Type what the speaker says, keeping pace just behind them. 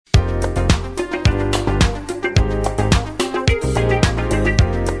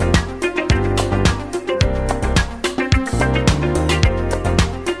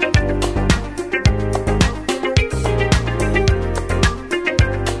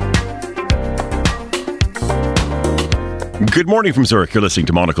Good morning from Zurich. You're listening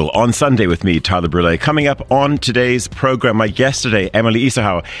to Monocle on Sunday with me, Tyler Brûlé. Coming up on today's program, my guests today, Emily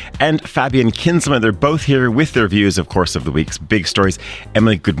Isahau and Fabian Kinzelmann. They're both here with their views, of course, of the week's big stories.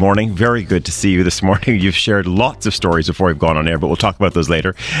 Emily, good morning. Very good to see you this morning. You've shared lots of stories before we've gone on air, but we'll talk about those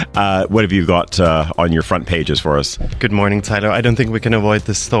later. What have you got on your front pages for us? Good morning, Tyler. I don't think we can avoid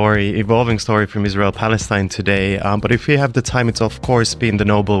the evolving story from Israel-Palestine today. But if we have the time, it's of course been the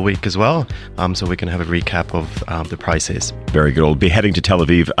Nobel week as well. So we can have a recap of the prizes. Very good. We'll be heading to Tel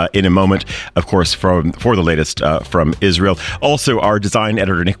Aviv in a moment, of course, for the latest from Israel. Also, our design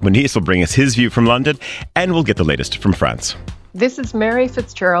editor, Nick Moniz, will bring us his view from London, and we'll get the latest from France. This is Mary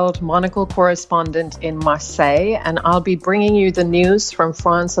Fitzgerald, Monocle correspondent in Marseille, and I'll be bringing you the news from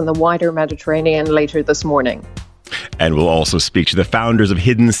France and the wider Mediterranean later this morning. And we'll also speak to the founders of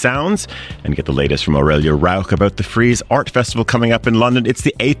Hidden Sounds and get the latest from Aurelia Rauch about the Frieze Art Festival coming up in London. It's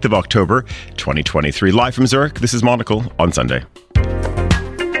the 8th of October, 2023. Live from Zurich, this is Monocle on Sunday.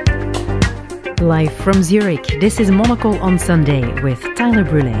 Live from Zurich, this is Monocle on Sunday with Tyler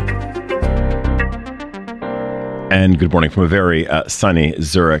Brûlé. And good morning from a very sunny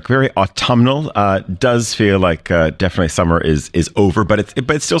Zurich. Very autumnal. Does feel like definitely summer is over, but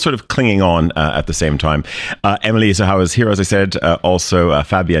it's still sort of clinging on at the same time. Emily Isahau is here, as I said. Also,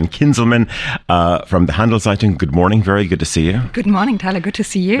 Fabian Kinzelmann from the Handelszeitung. Good morning. Very good to see you. Good morning, Tyler. Good to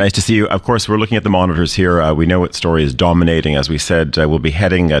see you. Nice to see you. Of course, we're looking at the monitors here. We know what story is dominating. As we said, we'll be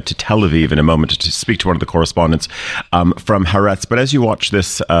heading to Tel Aviv in a moment to speak to one of the correspondents from Haaretz. But as you watch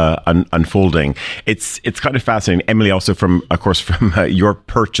this unfolding, it's kind of fascinating. Emily, also from your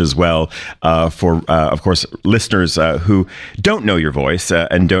perch as well, for of course listeners who don't know your voice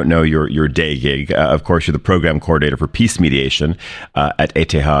and don't know your day gig. Of course, you're the program coordinator for peace mediation at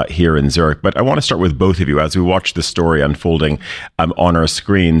ETH here in Zurich. But I want to start with both of you as we watch the story unfolding on our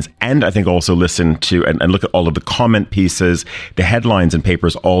screens, and I think also listen to and look at all of the comment pieces, the headlines and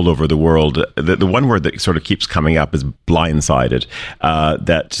papers all over the world. The one word that sort of keeps coming up is blindsided.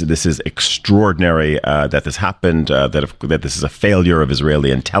 That this is extraordinary. That this happened. That this is a failure of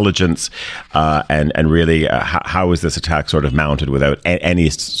Israeli intelligence, and really how is this attack sort of mounted without any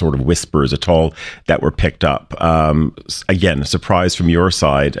sort of whispers at all that were picked up? Again, a surprise from your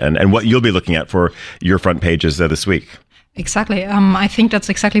side, and what you'll be looking at for your front pages this week. Exactly. I think that's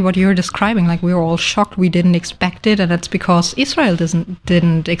exactly what you're describing. Like, we were all shocked. We didn't expect it. And that's because Israel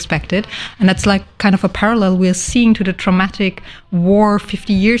didn't expect it. And that's like kind of a parallel we're seeing to the traumatic war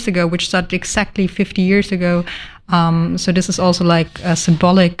 50 years ago, which started exactly 50 years ago. So this is also like a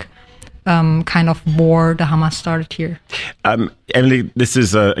symbolic kind of war the Hamas started here. Emily, this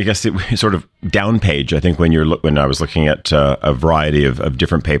is, I guess, sort of down page. I think when I was looking at a variety of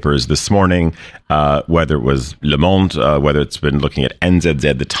different papers this morning, whether it was Le Monde, whether it's been looking at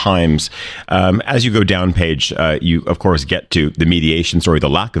NZZ, the Times, as you go down page, you of course get to the mediation story, the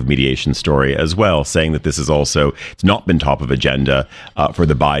lack of mediation story as well, saying that this is also, it's not been top of agenda for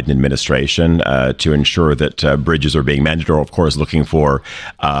the Biden administration to ensure that bridges are being mended, or of course looking for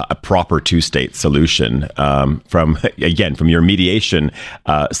a proper two-state solution. From your mediation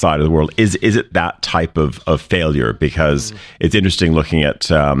side of the world, is it that type of failure? Because it's interesting looking at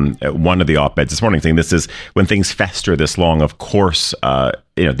one of the op-eds this morning saying this is when things fester this long, of course,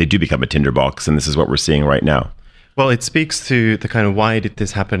 they do become a tinderbox, and this is what we're seeing right now. Well, it speaks to the kind of why did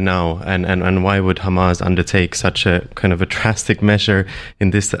this happen now, and why would Hamas undertake such a kind of a drastic measure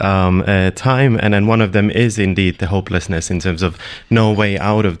in this time? And then one of them is indeed the hopelessness in terms of no way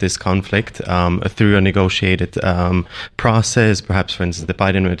out of this conflict through a negotiated process. Perhaps, for instance, the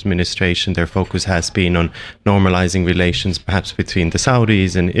Biden administration, their focus has been on normalizing relations, perhaps between the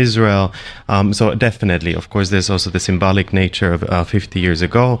Saudis and Israel. So definitely, of course, there's also the symbolic nature of 50 years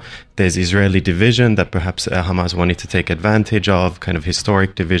ago. There's Israeli division that perhaps Hamas wanted to take advantage of, kind of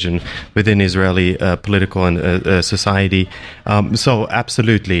historic division within Israeli political and society. So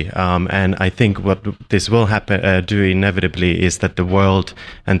absolutely. And I think what this will happen, do inevitably, is that the world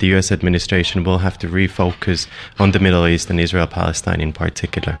and the US administration will have to refocus on the Middle East and Israel-Palestine in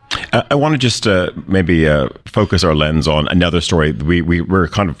particular. I want to just maybe focus our lens on another story. We're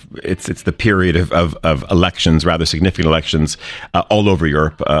kind of, it's the period of elections, rather significant elections all over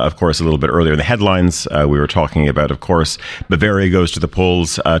Europe. Of course, a little bit earlier in the headlines, we were talking about, of course, Bavaria goes to the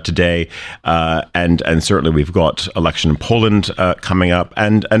polls today, and certainly we've got election in Poland coming up,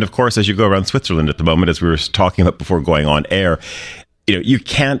 and of course, as you go around Switzerland at the moment, as we were talking about before going on air, you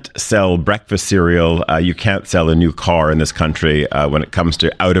can't sell breakfast cereal, you can't sell a new car in this country when it comes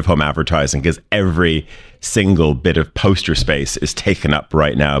to out-of-home advertising, because every single bit of poster space is taken up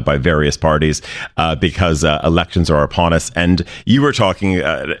right now by various parties because elections are upon us. And you were talking,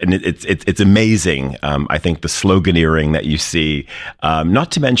 and it's amazing, I think, the sloganeering that you see,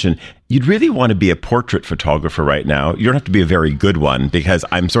 not to mention, you'd really want to be a portrait photographer right now. You don't have to be a very good one, because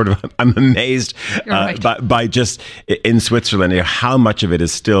I'm amazed by just in Switzerland how much of it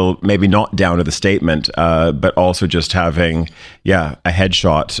is still maybe not down to the statement, but also just having, a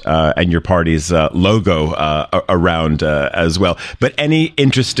headshot and your party's logo around as well. But any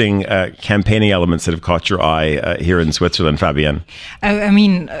interesting campaigning elements that have caught your eye here in Switzerland, Fabienne? I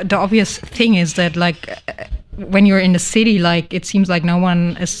mean, the obvious thing is that, like, when you're in the city, like, it seems like no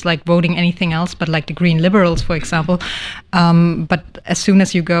one is like voting anything else but like the Green Liberals, for example. But as soon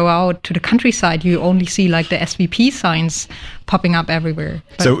as you go out to the countryside, you only see like the SVP signs popping up everywhere.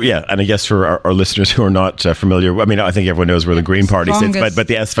 But so, and I guess for our listeners who are not familiar, I mean, I think everyone knows where the Green Party sits, but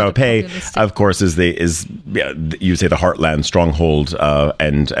the SVP, of course, is you say the heartland stronghold,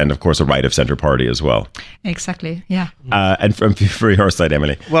 and of course a right of centre party as well. Exactly, yeah. And for your side,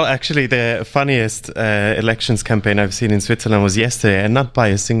 Emily? Well, actually, the funniest elections campaign I've seen in Switzerland was yesterday, and not by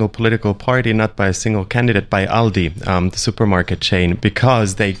a single political party, not by a single candidate, by Aldi, the supermarket chain,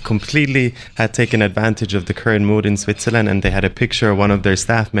 because they completely had taken advantage of the current mood in Switzerland, and they had a picture of one of their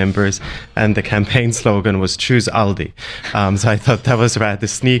staff members, and the campaign slogan was "Choose Aldi." So I thought that was a rather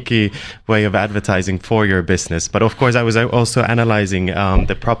sneaky way of advertising for your business. But of course, I was also analyzing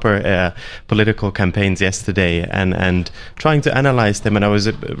the proper political campaigns yesterday and trying to analyze them. And I was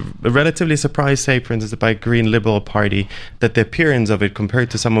relatively surprised, say, for instance, by Green Liberal Party, that the appearance of it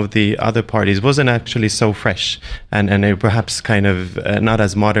compared to some of the other parties wasn't actually so fresh and perhaps kind of not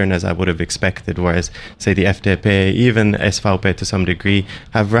as modern as I would have expected. Whereas, say, the FDP, even SVP to some degree,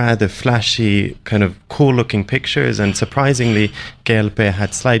 have rather flashy, kind of cool-looking pictures. And surprisingly, GLP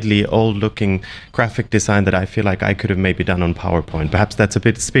had slightly old-looking graphic design that I feel like I could have maybe done on PowerPoint. Perhaps that's a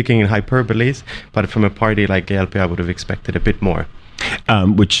bit speaking in hyperboles, but from a party like GLP, I would have expected a bit more.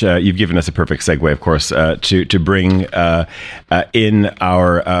 Which you've given us a perfect segue, of course, to bring in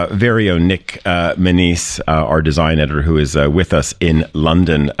our very own Nick Manise, our design editor, who is with us in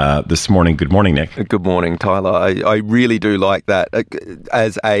London this morning. Good morning, Nick. Good morning, Tyler. I really do like that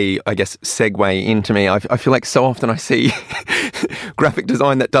as a, I guess, segue into me. I feel like so often I see graphic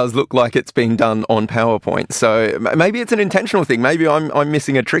design that does look like it's been done on PowerPoint. So maybe it's an intentional thing. Maybe I'm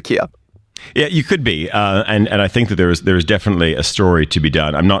missing a trick here. Yeah, you could be, and I think that there's definitely a story to be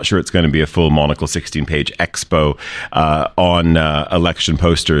done. I'm not sure it's going to be a full Monocle 16-page expo on election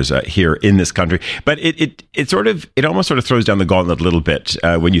posters here in this country, but it almost sort of throws down the gauntlet a little bit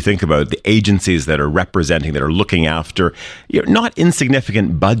when you think about the agencies that are representing, that are looking after, not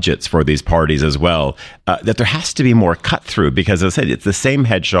insignificant budgets for these parties as well. That there has to be more cut through, because, as I said, it's the same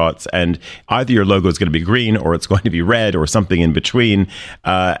headshots, and either your logo is going to be green or it's going to be red or something in between,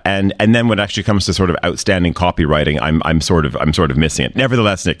 and then when it actually comes to sort of outstanding copywriting, I'm sort of missing it.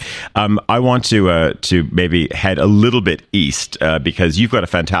 Nevertheless, Nick, I want to maybe head a little bit east because you've got a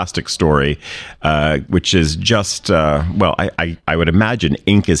fantastic story, which is just I would imagine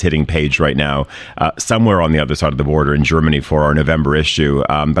ink is hitting page right now somewhere on the other side of the border in Germany for our November issue.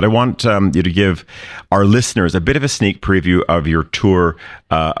 But I want you to give our listeners a bit of a sneak preview of your tour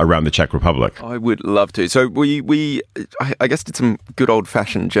around the Czech Republic. I would love to. So we I guess did some good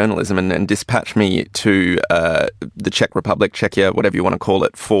old-fashioned journalism and dispatched me to the Czech Republic, Czechia, whatever you want to call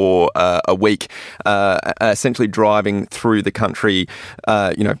it, for a week, essentially driving through the country,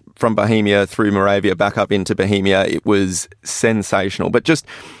 from Bohemia through Moravia back up into Bohemia. It was sensational, but just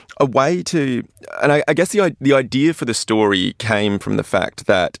a way to, and I guess the idea for the story came from the fact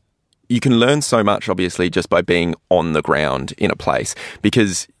that you can learn so much, obviously, just by being on the ground in a place,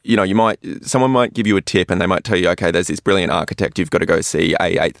 because someone might give you a tip and they might tell you, okay, there's this brilliant architect you've got to go see,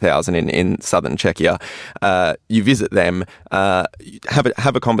 A8000 in southern Czechia. You visit them,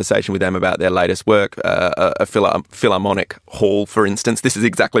 have a conversation with them about their latest work, a philharmonic hall, for instance. This is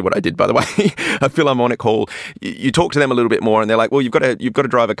exactly what I did, by the way. A philharmonic hall. You talk to them a little bit more and they're like, well, you've got to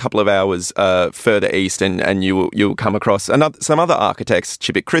drive a couple of hours further east and you'll come across some other architects,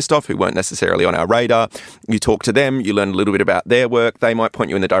 Chibik Christoph, who weren't necessarily on our radar. You talk to them, you learn a little bit about their work. They might point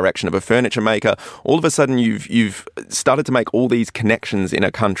you in the direction of a furniture maker. All of a sudden, you've started to make all these connections in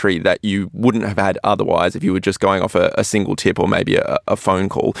a country that you wouldn't have had otherwise if you were just going off a single tip or maybe a phone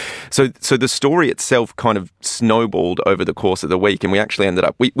call. So the story itself kind of snowballed over the course of the week, and we actually ended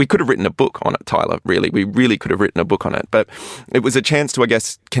up, we could have written a book on it, Tyler, really. We really could have written a book on it. But it was a chance to, I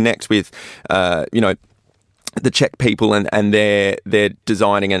guess, connect with, the Czech people and their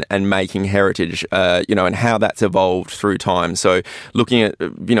designing and making heritage, and how that's evolved through time. So looking at,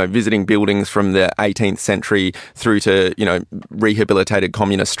 visiting buildings from the 18th century through to, rehabilitated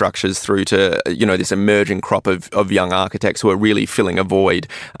communist structures through to, this emerging crop of young architects who are really filling a void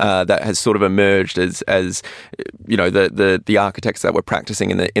that has sort of emerged as the architects that were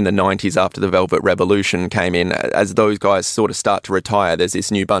practicing in the 90s after the Velvet Revolution came in. As those guys sort of start to retire, there's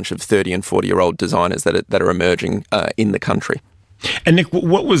this new bunch of 30 and 40-year-old designers that are emerging in the country. And Nick,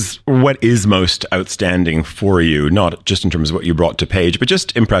 what is most outstanding for you, not just in terms of what you brought to page, but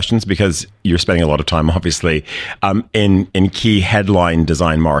just impressions, because you're spending a lot of time, obviously, in key headline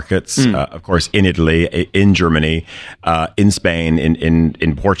design markets, of course, in Italy, in Germany, in Spain,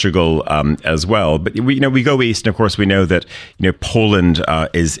 in Portugal as well. But we go east, and of course, we know that Poland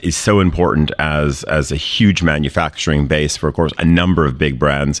is so important as a huge manufacturing base for, of course, a number of big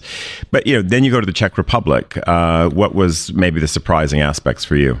brands. But then you go to the Czech Republic. What was maybe the surprising aspects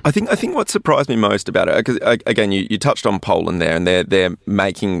for you? I think what surprised me most about it, because again, you touched on Poland there, and they're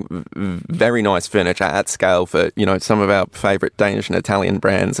making very nice furniture at scale for some of our favourite Danish and Italian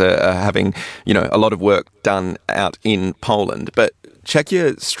brands are having a lot of work done out in Poland. But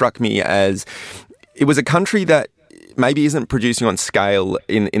Czechia struck me as it was a country that maybe isn't producing on scale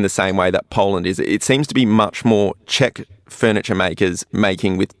in the same way that Poland is. It seems to be much more Czech furniture makers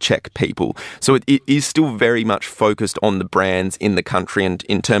making with Czech people. So it is still very much focused on the brands in the country and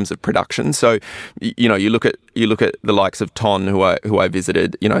in terms of production. So, you look at the likes of Ton, who I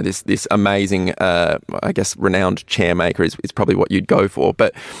visited, this amazing, renowned chair maker is probably what you'd go for.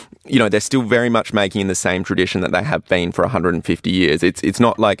 But, they're still very much making in the same tradition that they have been for 150 years. It's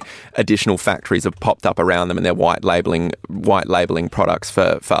not like additional factories have popped up around them and they're white labeling products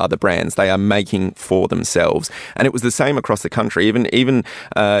for other brands. They are making for themselves. And it was the same across the country. Even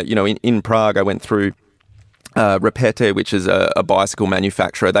in Prague, I went through Repete, which is a bicycle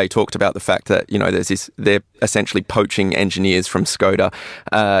manufacturer. They talked about the fact that they're essentially poaching engineers from Skoda.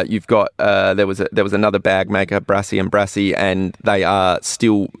 You've got there was another bag maker, Brassy & Brassy, and they are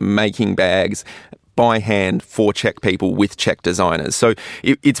still making bags by hand for Czech people with Czech designers. So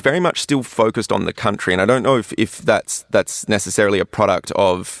it's very much still focused on the country, and I don't know if that's necessarily a product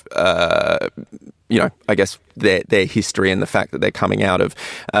of I guess their history and the fact that they're coming out of,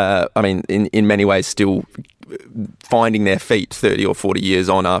 in many ways still finding their feet 30 or 40 years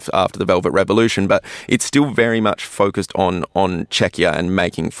on after the Velvet Revolution, but it's still very much focused on Czechia and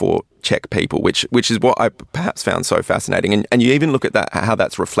making for Czech people, which is what I perhaps found so fascinating. And you even look at that, how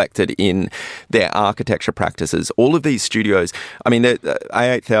that's reflected in their architecture practices. All of these studios, the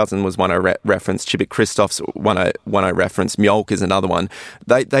A8000 was one I referenced, Chibik Christoph's one I referenced, Mjolk is another one.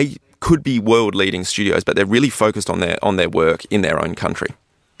 They could be world-leading studios, but they're really focused on their work in their own country.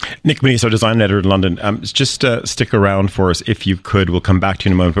 Nick Muniz, our design editor in London, just stick around for us if you could. We'll come back to you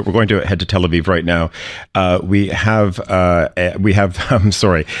in a moment, but we're going to head to Tel Aviv right now. We have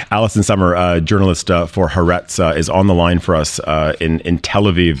Alison Summer, journalist for Haaretz, is on the line for us in Tel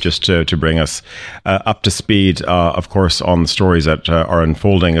Aviv, just to bring us up to speed, of course, on the stories that are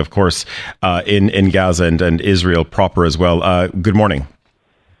unfolding, of course, in Gaza and Israel proper as well. Good morning.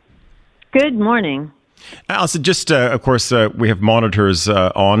 Good morning. Alison, just, of course, we have monitors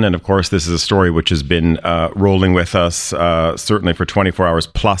on, and of course, this is a story which has been rolling with us certainly for 24 hours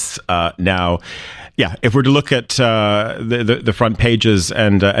plus now. Yeah, if we're to look at the front pages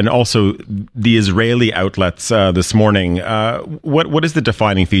and also the Israeli outlets this morning, what is the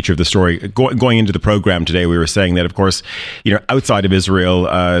defining feature of the story? Going into the program today, we were saying that, of course, outside of Israel,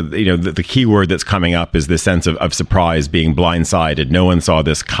 the key word that's coming up is this sense of surprise, being blindsided. No one saw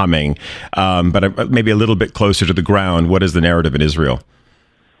this coming. But maybe a little bit closer to the ground, what is the narrative in Israel?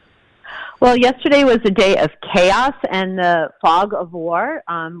 Well, yesterday was a day of chaos and the fog of war.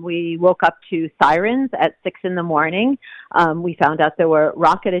 We woke up to sirens at 6 a.m. We found out there were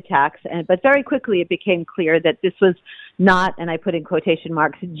rocket attacks, but very quickly it became clear that this was not, and I put in quotation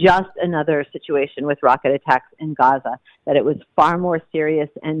marks, just another situation with rocket attacks in Gaza, that it was far more serious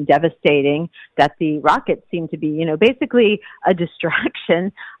and devastating, that the rockets seemed to be, basically a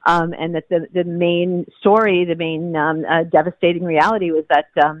distraction, and that the main story, the main devastating reality was that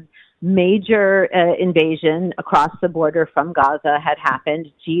major invasion across the border from Gaza had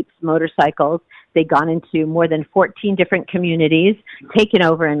happened. Jeeps, motorcycles, they'd gone into more than 14 different communities, taken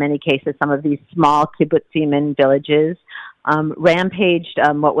over in many cases some of these small kibbutzim and villages. rampaged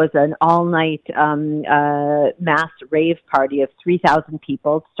what was an all-night mass rave party of 3,000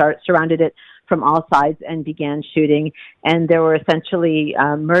 people, surrounded it from all sides and began shooting. And there were essentially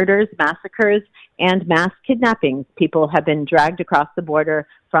murders, massacres, and mass kidnappings. People have been dragged across the border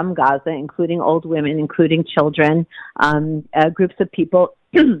from Gaza, including old women, including children, groups of people.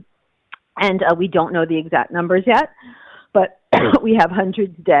 And we don't know the exact numbers yet, but we have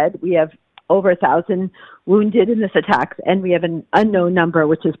hundreds dead. We have over 1,000 wounded in this attack, and we have an unknown number,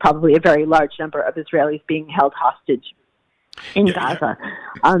 which is probably a very large number of Israelis being held hostage in Gaza.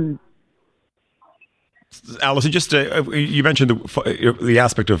 Alison, just you mentioned the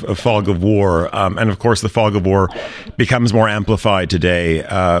aspect of fog of war, and of course the fog of war becomes more amplified today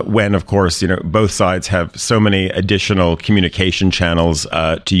when, of course, both sides have so many additional communication channels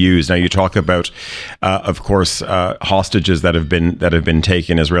to use. Now, you talk about, of course, hostages that have been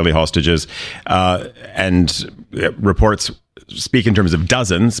taken, Israeli hostages, and reports speak in terms of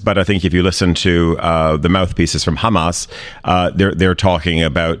dozens, but I think if you listen to the mouthpieces from Hamas, they're talking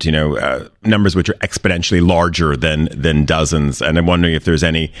about numbers which are exponentially larger than dozens. And I'm wondering if there's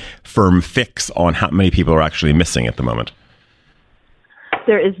any firm fix on how many people are actually missing at the moment.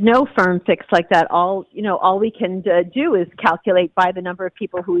 There is no firm fix like that. All we can do is calculate by the number of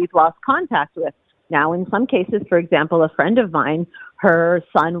people who we've lost contact with. Now, in some cases, for example, a friend of mine, her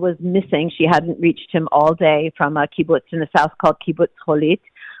son was missing. She hadn't reached him all day from a kibbutz in the south called Kibbutz Cholit.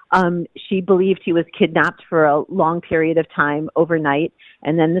 She believed he was kidnapped for a long period of time overnight.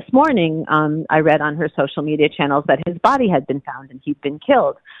 And then this morning, I read on her social media channels that his body had been found and he'd been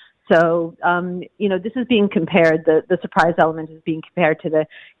killed. So, this is being compared, the surprise element is being compared to the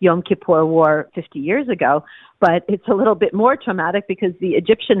Yom Kippur War 50 years ago, but it's a little bit more traumatic because the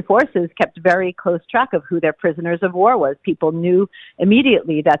Egyptian forces kept very close track of who their prisoners of war was. People knew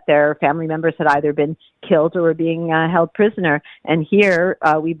immediately that their family members had either been killed or were being held prisoner. And here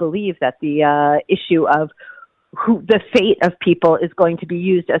we believe that the issue of the fate of people is going to be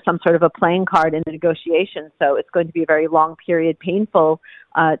used as some sort of a playing card in the negotiations. So it's going to be a very long period, painful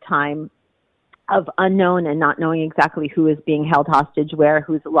time of unknown and not knowing exactly who is being held hostage, where,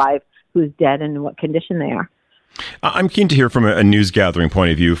 who's alive, who's dead, and in what condition they are. I'm keen to hear from a news gathering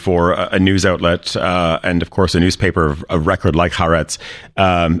point of view for a news outlet and, of course, a newspaper of record like Haaretz.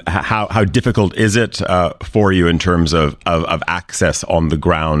 How difficult is it for you in terms of access on the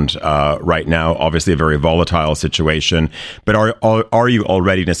ground right now? Obviously, a very volatile situation. But are you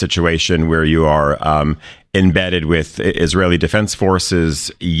already in a situation where you are embedded with Israeli Defense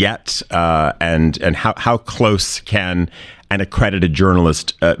Forces yet? And how close can an accredited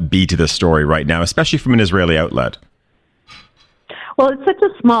journalist be to this story right now, especially from an Israeli outlet? Well, it's such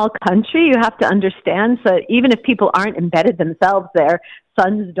a small country, you have to understand. So even if people aren't embedded themselves there,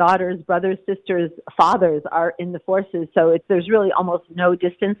 sons, daughters, brothers, sisters, fathers are in the forces. So there's really almost no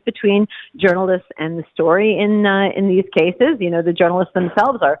distance between journalists and the story in these cases. The journalists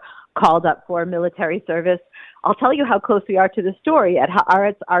themselves are called up for military service. I'll tell you how close we are to the story. At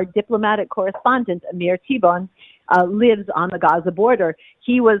Haaretz, our diplomatic correspondent, Amir Tibon, lives on the Gaza border.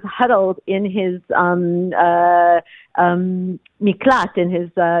 He was huddled in his miklat, in his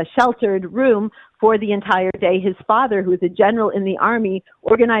sheltered room for the entire day. His father, who is a general in the army,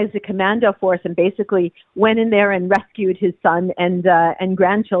 organized a commando force and basically went in there and rescued his son and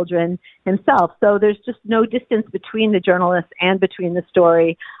grandchildren himself. So there's just no distance between the journalists and between the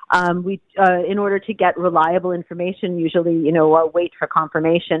story. In order to get reliable information, usually, wait for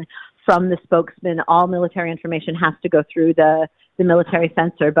confirmation from the spokesman. All military information has to go through the military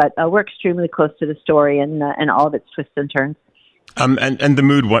censor, but we're extremely close to the story and all of its twists and turns. And the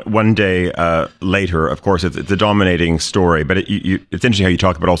mood one day later, of course, it's a dominating story, but it's interesting how you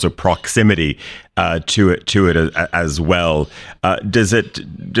talk about also proximity to it as well. Does it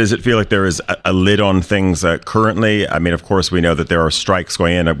feel like there is a lid on things currently? I mean, of course, we know that there are strikes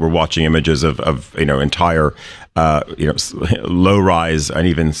going in. We're watching images of entire low-rise and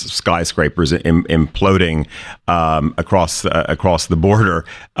even skyscrapers imploding across the border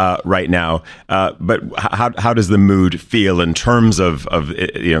right now. But how does the mood feel in terms of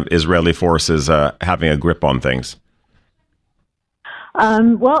Israeli forces having a grip on things?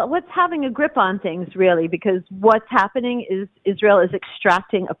 Well, what's having a grip on things, really, because what's happening is Israel is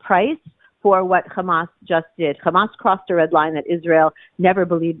extracting a price for what Hamas just did. Hamas crossed a red line that Israel never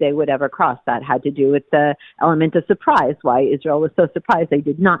believed they would ever cross. That had to do with the element of surprise, why Israel was so surprised. They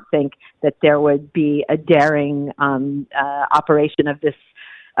did not think that there would be a daring operation of this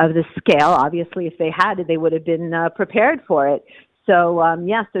scale. Obviously, if they had it, they would have been prepared for it. So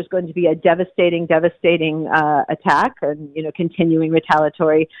yes, there's going to be a devastating attack, and continuing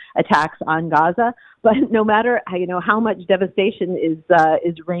retaliatory attacks on Gaza. But no matter how much devastation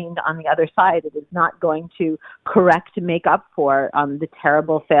is rained on the other side, it is not going to make up for the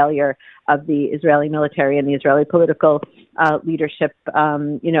terrible failure of the Israeli military and the Israeli political leadership.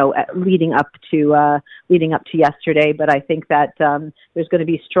 Leading up to yesterday. But I think that there's going to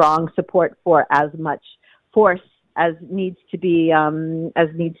be strong support for as much force as needs to be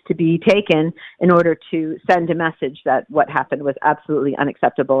taken in order to send a message that what happened was absolutely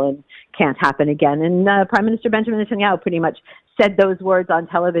unacceptable and can't happen again. And Prime Minister Benjamin Netanyahu pretty much said those words on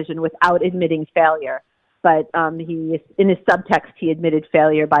television without admitting failure. But in his subtext, he admitted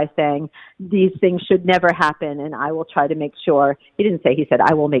failure by saying these things should never happen, and I will try to make sure. He didn't say, he said,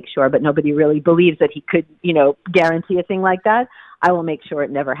 I will make sure, but nobody really believes that he could, guarantee a thing like that. I will make sure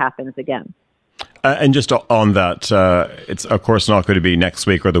it never happens again. And just on that, it's of course not going to be next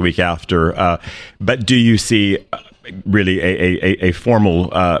week or the week after. But do you see really a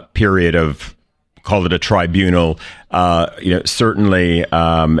formal period of, call it a tribunal, certainly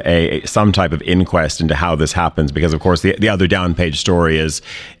some type of inquest into how this happens? Because of course the other down page story is,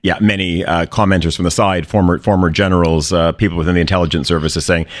 many commenters from the side, former generals, people within the intelligence services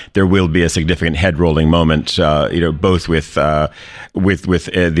saying there will be a significant head rolling moment, both with the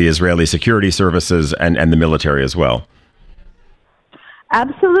Israeli security services and the military as well.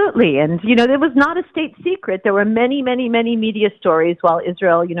 Absolutely. And, it was not a state secret. There were many, many, many media stories while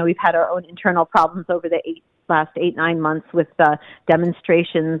Israel, we've had our own internal problems over the last 8-9 months with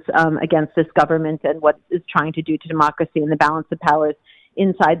demonstrations against this government and what it's trying to do to democracy and the balance of powers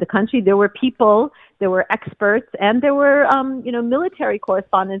inside the country. There were people, there were experts, and there were, military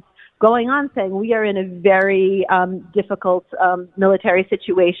correspondents going on saying we are in a very difficult military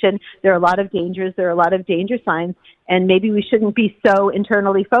situation. There are a lot of dangers. There are a lot of danger signs. And maybe we shouldn't be so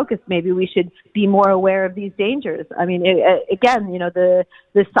internally focused. Maybe we should be more aware of these dangers. I mean, the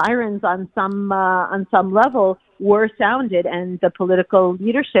sirens on some level were sounded, and the political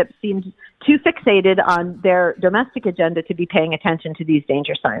leadership seemed too fixated on their domestic agenda to be paying attention to these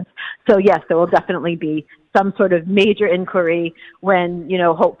danger signs. So yes, there will definitely be some sort of major inquiry when,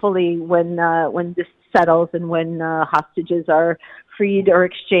 hopefully when this settles and when hostages are freed or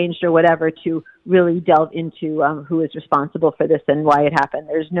exchanged or whatever, to really delve into who is responsible for this and why it happened.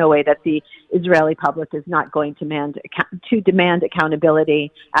 There's no way that the Israeli public is not going to demand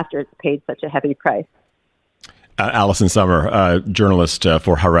accountability after it's paid such a heavy price. Alison Sommer, journalist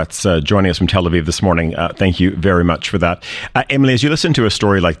for Haaretz, joining us from Tel Aviv this morning. Thank you very much for that. Emily, as you listen to a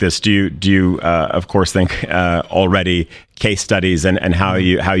story like this, do you of course, think already case studies and how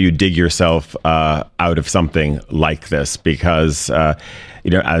you dig yourself out of something like this? Because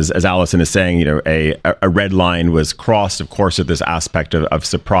as Alison is saying, a red line was crossed. Of course, with this aspect of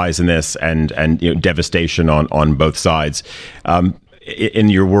surprise in this and devastation on both sides. In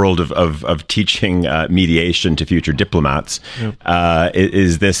your world of teaching mediation to future diplomats,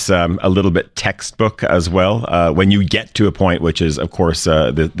 is this a little bit textbook as well when you get to a point which is, of course,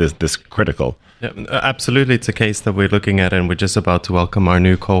 this critical? Yeah, absolutely. It's a case that we're looking at, and we're just about to welcome our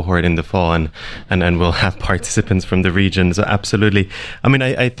new cohort in the fall, and we'll have participants from the region. So absolutely. I mean,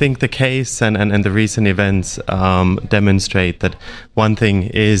 I think the case and the recent events demonstrate that one thing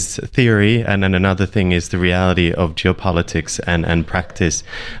is theory, and then another thing is the reality of geopolitics and practice.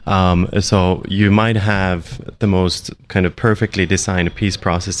 So you might have the most kind of perfectly designed peace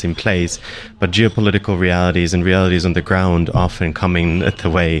process in place, but geopolitical realities and realities on the ground often come in the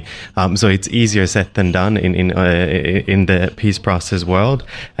way. So it's easier said than done in the peace process world.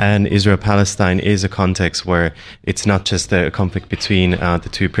 And Israel-Palestine is a context where it's not just a conflict between the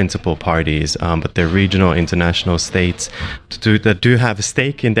two principal parties, but they're regional, international states that do have a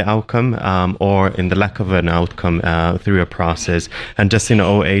stake in the outcome or in the lack of an outcome through a process. And just in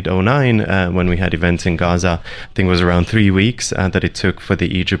 2008-09, when we had events in Gaza, I think it was around 3 weeks that it took for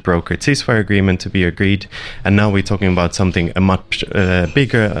the Egypt-brokered ceasefire agreement to be agreed. And now we're talking about something a much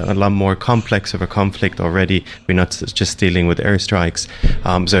bigger, a lot more complex of a conflict already. We're not just dealing with airstrikes.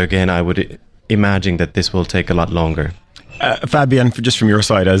 So again, I would imagine that this will take a lot longer. Fabienne, just from your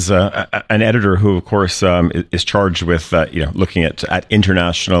side, as an editor who, of course, is charged with looking at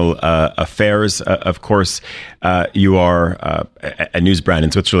international affairs. Of course, you are a news brand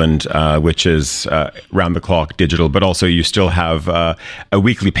in Switzerland, which is round the clock digital, but also you still have a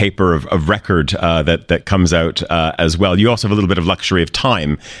weekly paper of record that comes out as well. You also have a little bit of luxury of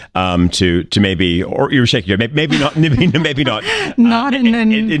time to maybe, or you're shaking your head, maybe not, maybe not. Not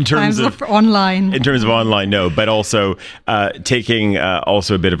in terms of online. In terms of online, no, but also taking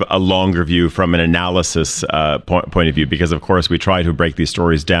also a bit of a longer view from an analysis point of view, because of course we try to break these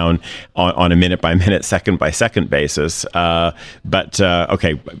stories down on a minute-by-minute, second-by-second basis. But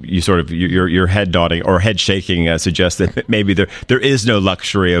okay, you sort of your head nodding or head shaking suggests that maybe there is no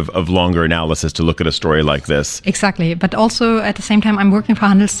luxury of longer analysis to look at a story like this. Exactly, but also at the same time, I'm working for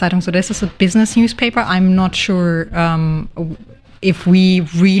Handelszeitung, so this is a business newspaper. I'm not sure if we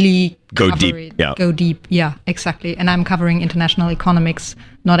really go deep. Yeah, exactly. And I'm covering international economics,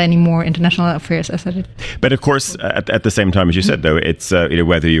 not anymore international affairs, as I did. But of course, at the same time, as you said, though, it's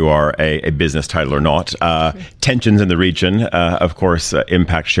whether you are a business title or not, tensions in the region, of course,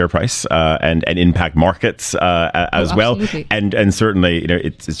 impact share price and impact markets as well. And certainly,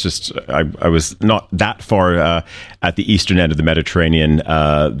 it's just I was not that far at the eastern end of the Mediterranean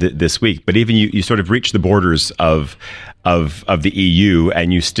this week, but even you sort of reach the borders of the EU,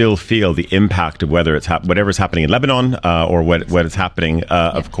 and you still feel the impact of whether it's whatever's happening in Lebanon or what is happening,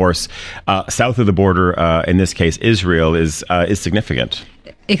 of course, south of the border. In this case, Israel is significant.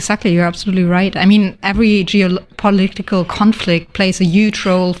 Exactly, you're absolutely right. I mean, every geopolitical conflict plays a huge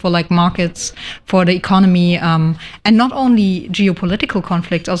role for markets, for the economy, and not only geopolitical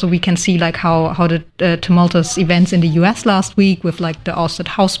conflicts. Also, we can see how the tumultuous events in the US last week with the ousted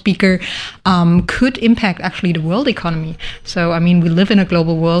House Speaker could impact actually the world economy. So, I mean, we live in a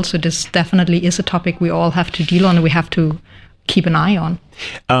global world, so this definitely is a topic we all have to deal on, and we have to keep an eye on.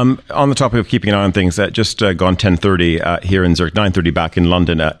 On the topic of keeping an eye on things, just gone 10:30 here in Zurich, 9:30 back in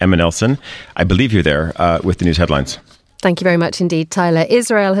London. Emma Nelson, I believe you're there with the news headlines. Thank you very much indeed, Tyler.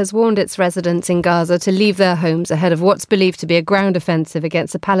 Israel has warned its residents in Gaza to leave their homes ahead of what's believed to be a ground offensive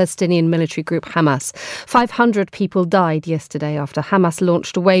against the Palestinian military group Hamas. 500 people died yesterday after Hamas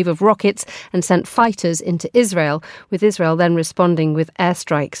launched a wave of rockets and sent fighters into Israel, with Israel then responding with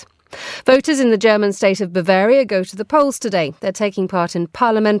airstrikes. Voters in the German state of Bavaria go to the polls today. They're taking part in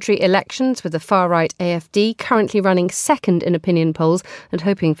parliamentary elections, with the far-right AfD currently running second in opinion polls and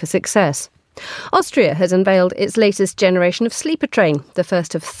hoping for success. Austria has unveiled its latest generation of sleeper train. The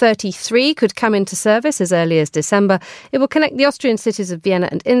first of 33 could come into service as early as December. It will connect the Austrian cities of Vienna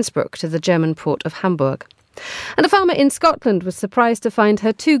and Innsbruck to the German port of Hamburg. And a farmer in Scotland was surprised to find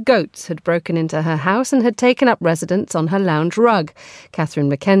her 2 goats had broken into her house and had taken up residence on her lounge rug. Catherine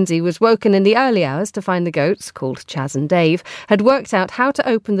Mackenzie was woken in the early hours to find the goats, called Chaz and Dave, had worked out how to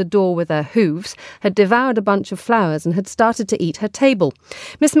open the door with their hooves, had devoured a bunch of flowers and had started to eat her table.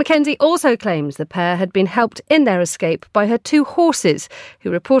 Miss Mackenzie also claims the pair had been helped in their escape by her 2 horses, who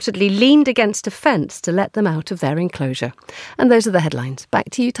reportedly leaned against a fence to let them out of their enclosure. And those are the headlines. Back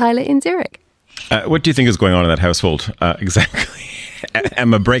to you, Tyler, in Zurich. What do you think is going on in that household exactly?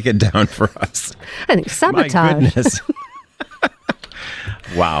 Emma, break it down for us. I think sabotage. My goodness.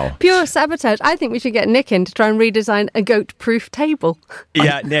 Wow. Pure sabotage. I think we should get Nick in to try and redesign a goat-proof table.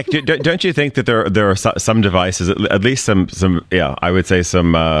 Yeah, Nick, don't you think that there are some devices, at least some I would say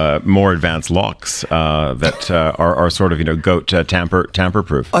some more advanced locks that are sort of, goat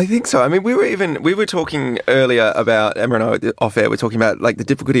tamper-proof? I think so. I mean, we were talking earlier about, Emma and I off air, we're talking about the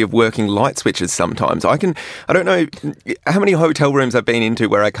difficulty of working light switches sometimes. I don't know how many hotel rooms I've been into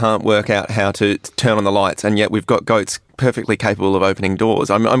where I can't work out how to turn on the lights, and yet we've got goats perfectly capable of opening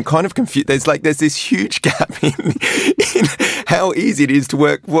doors. I'm kind of confused. There's this huge gap in how easy it is to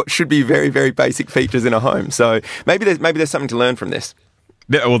work what should be very, very basic features in a home. So maybe there's something to learn from this.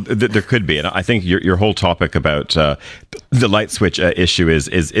 Well, there could be, and I think your whole topic about the light switch issue is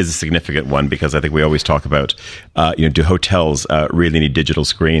a significant one, because I think we always talk about do hotels really need digital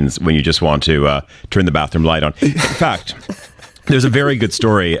screens when you just want to turn the bathroom light on? In fact, there's a very good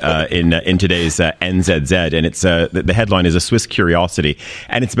story in today's NZZ, and it's the headline is "A Swiss Curiosity,"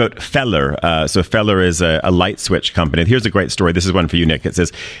 and it's about Feller. So Feller is a light switch company. Here's a great story. This is one for you, Nick. It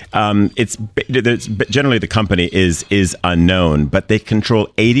says it's generally the company is unknown, but they control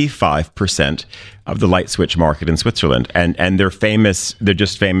 85% of the light switch market in Switzerland, and they're famous. They're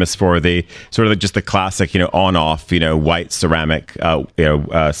just famous for the sort of just the classic, on-off, white ceramic,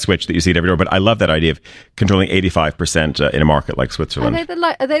 switch that you see at every door. But I love that idea of controlling 85% in a market like Switzerland.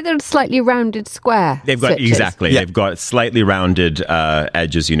 Are they the slightly rounded square? They've got switches? Exactly. Yeah. They've got slightly rounded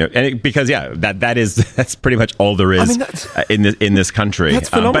edges, because that's pretty much all there is in this country. That's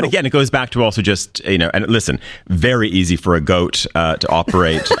phenomenal. But again, it goes back to also just and listen, very easy for a goat to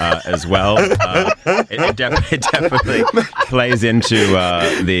operate as well. It definitely plays into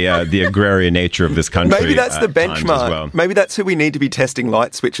the agrarian nature of this country. Maybe that's the benchmark. Well. Maybe that's who we need to be testing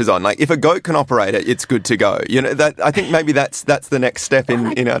light switches on. If a goat can operate it, it's good to go. I think maybe that's that's the next step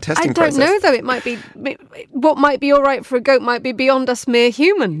in our testing process. I don't know, though. It might be what might be all right for a goat might be beyond us mere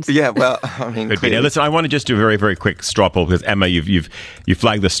humans. Yeah, well, I mean, now, listen, I want to just do a very, very quick straw poll because Emma, you've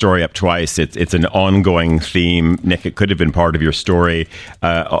flagged the story up twice. It's an ongoing theme. Nick, it could have been part of your story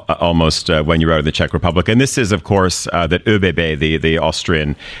almost when you were out of the Czech Republic. And this is, of course, that ÖBB, the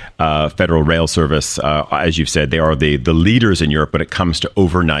Austrian Federal Rail Service, as you've said, they are the leaders in Europe when it comes to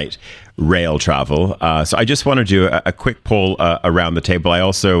overnight rail travel. So I just want to do a quick poll around the table. I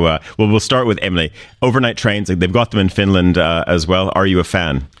also, we'll start with Emily. Overnight trains, they've got them in Finland as well. Are you a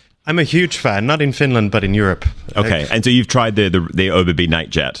fan? I'm a huge fan, not in Finland, but in Europe. Okay, and so you've tried the ÖBB night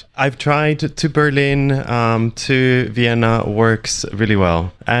jet? I've tried to Berlin, to Vienna, works really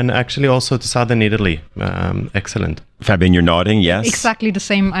well. And actually also to southern Italy, excellent. Fabienne, you're nodding, yes? Exactly the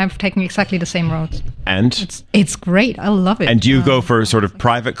same. I've taken exactly the same roads. And? It's great. I love it. And do you go for sort of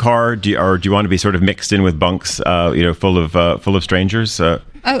private car, or do you want to be sort of mixed in with bunks, full of strangers?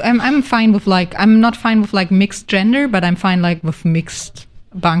 I'm fine with I'm not fine with mixed gender, but I'm fine with mixed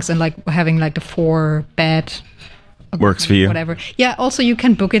bunks and having the 4-bed works for you. Whatever. Yeah. Also, you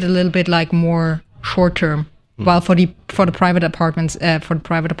can book it a little bit more short term. While for the private apartments,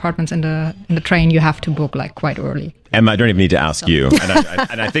 in the train, you have to book quite early. Emma, I don't even need to ask you,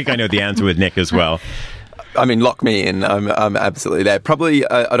 and I think I know the answer with Nick as well. I mean, lock me in. I'm absolutely there. Probably,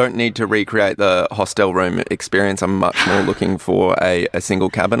 I don't need to recreate the hostel room experience. I'm much more looking for a single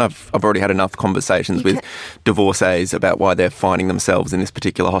cabin. I've already had enough conversations with divorcees about why they're finding themselves in this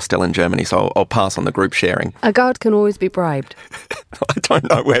particular hostel in Germany. So I'll pass on the group sharing. A guard can always be bribed. I don't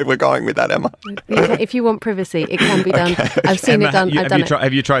know where we're going with that, Emma. If you want privacy, it can be done. Okay. I've seen Emma, it done. I've done it.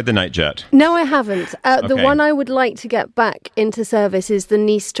 Have you tried the night jet? No, I haven't. The one I would like to get back into service is the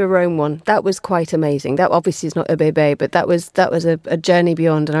Nice to Rome one. That was quite amazing. That obviously is not ÖBB, but that was a journey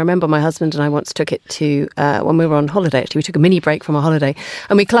beyond. And I remember my husband and I once took it to when we were on holiday. Actually, we took a mini break from a holiday,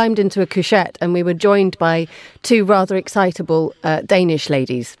 and we climbed into a couchette, and we were joined by two rather excitable Danish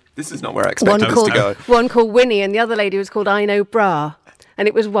ladies. This is not where I expected us to go. One called Winnie, and the other lady was called I Know Bra, and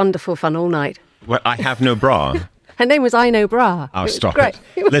it was wonderful fun all night. Well, I have no bra. Her name was I Know Bra. Oh, stop great.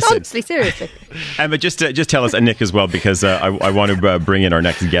 it. Listen. Honestly, seriously. Emma, just tell us, and Nick as well, because I want to bring in our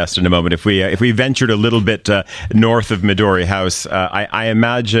next guest in a moment. If we ventured a little bit north of Midori House, I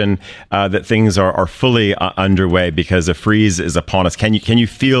imagine that things are fully underway because a freeze is upon us. Can you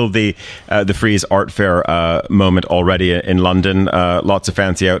feel the freeze art fair moment already in London? Lots of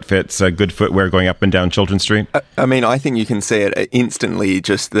fancy outfits, good footwear going up and down Chiltern Street. I mean, I think you can see it instantly.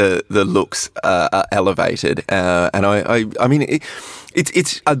 Just the looks are elevated. And I mean,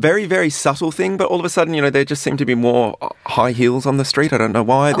 it's a very, very subtle thing, but all of a sudden, there just seem to be more high heels on the street. I don't know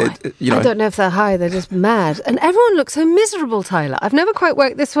why. I don't know if they're high. They're just mad. And everyone looks so miserable, Tyler. I've never quite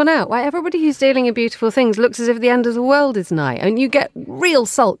worked this one out. Why everybody who's dealing in beautiful things looks as if the end of the world is nigh. And you get real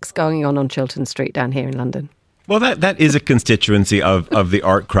sulks going on Chiltern Street down here in London. Well, that is a constituency of the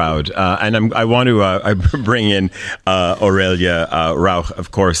art crowd. And I want to bring in Aurelia Rauch,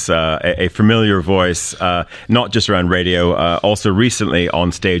 of course, a familiar voice, not just around radio, also recently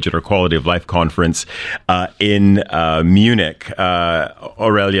on stage at our Quality of Life conference in Munich.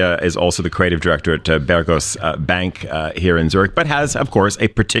 Aurelia is also the creative director at Bergos Bank here in Zurich, but has, of course, a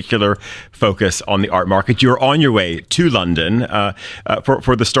particular focus on the art market. You're on your way to London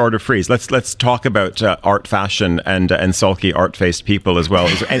for the start of Freeze. Let's talk about art, fashion, and sulky art-faced people as well.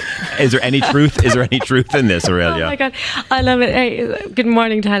 Is there any truth? Is there any truth in this, Aurelia? Oh my God, I love it. Hey, good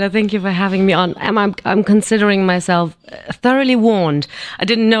morning, Tyler. Thank you for having me on. I'm considering myself thoroughly warned. I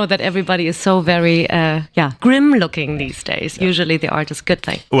didn't know that everybody is so very grim-looking these days. Yeah. Usually, the art is a good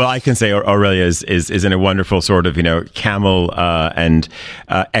thing. Well, I can say Aurelia is in a wonderful sort of camel and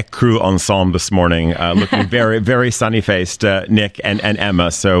ecru ensemble this morning, looking very, very sunny-faced. Nick and Emma.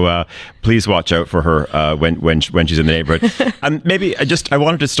 So please watch out for her when she's in the neighborhood. Maybe I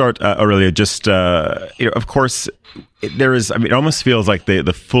wanted to start, Aurelia, just, of course, there is, it almost feels like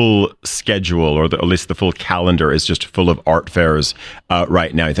the full schedule or at least the full calendar is just full of art fairs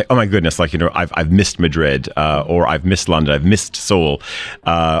right now. You think, oh my goodness, I've missed Madrid or I've missed London, I've missed Seoul,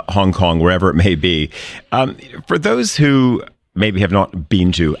 Hong Kong, wherever it may be. For those who maybe have not been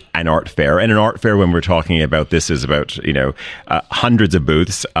to an art fair, and an art fair, when we're talking about this, is about hundreds of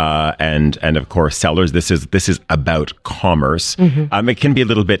booths and of course sellers. This is about commerce. Mm-hmm. It can be a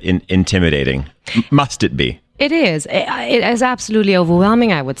little bit intimidating. Must it be? It is. It is absolutely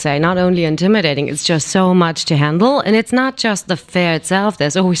overwhelming, I would say. Not only intimidating, it's just so much to handle. And it's not just the fair itself.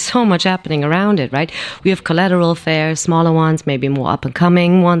 There's always so much happening around it, right? We have collateral fairs, smaller ones, maybe more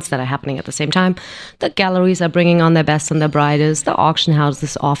up-and-coming ones that are happening at the same time. The galleries are bringing on their best and their brightest. The auction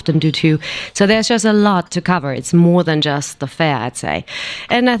houses often do too. So there's just a lot to cover. It's more than just the fair, I'd say.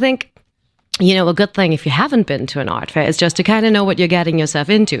 And I think, you know, a good thing if you haven't been to an art fair is just to kind of know what you're getting yourself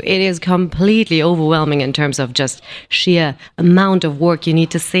into. It is completely overwhelming in terms of just sheer amount of work you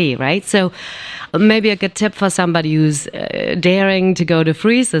need to see, right? So maybe a good tip for somebody who's daring to go to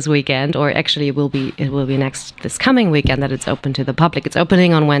Frieze this weekend, or actually it will be this coming weekend that it's open to the public. It's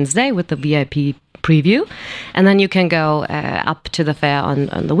opening on Wednesday with the VIP preview, and then you can go up to the fair on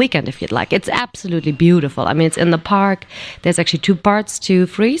the weekend if you'd like. It's absolutely beautiful. I mean, it's in the park. There's actually two parts to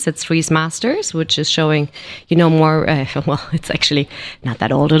Frieze. It's Frieze Masters, which is showing, you know, more, well, it's actually not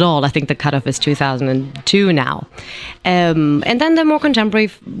that old at all. I think the cutoff is 2002 now. And then the more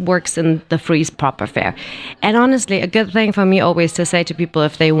contemporary works in the Frieze proper fair. And honestly, a good thing for me always to say to people,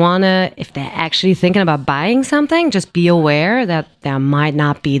 if they're actually thinking about buying something, just be aware that there might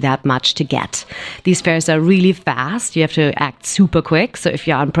not be that much to get. These fairs are really fast. You have to act super quick. So if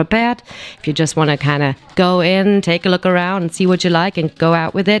you're unprepared, if you just want to kind of go in, take a look around and see what you like and go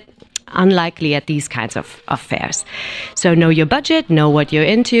out with it, unlikely at these kinds of fairs. So know your budget, know what you're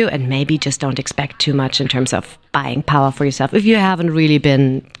into, and maybe just don't expect too much in terms of buying power for yourself if you haven't really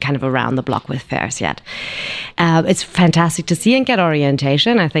been kind of around the block with fairs yet. It's fantastic to see and get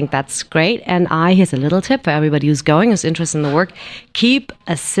orientation. I think that's great. And here's a little tip for everybody who's going, who's interested in the work. Keep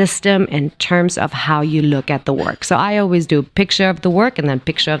a system in terms of how you look at the work. So I always do a picture of the work and then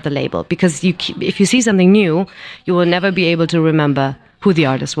picture of the label, because if you see something new, you will never be able to remember who the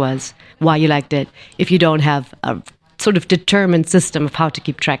artist was, why you liked it, if you don't have a sort of determined system of how to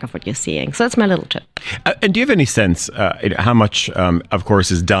keep track of what you're seeing. So that's my little tip. And do you have any sense how much, of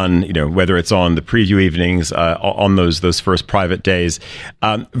course, is done, you know, whether it's on the preview evenings, on those first private days,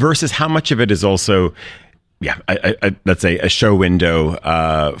 versus how much of it is also, let's say a show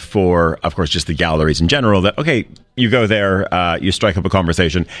window for, of course, just the galleries in general, that, okay, you go there, you strike up a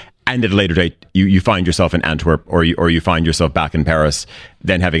conversation, and at a later date, you find yourself in Antwerp or you find yourself back in Paris,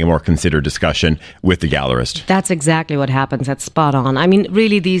 then having a more considered discussion with the gallerist. That's exactly what happens. That's spot on. I mean,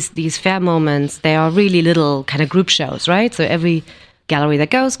 really, these fair moments, they are really little kind of group shows, right? So every gallery that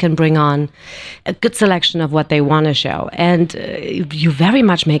goes can bring on a good selection of what they want to show, and you very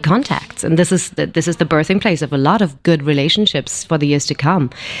much make contacts, and this is the birthing place of a lot of good relationships for the years to come.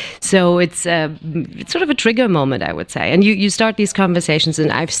 So it's sort of a trigger moment, I would say, and you start these conversations. And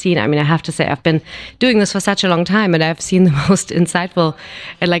I have to say, I've been doing this for such a long time, and I've seen the most insightful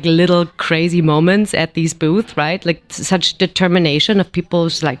and like little crazy moments at these booths, right? Like such determination of people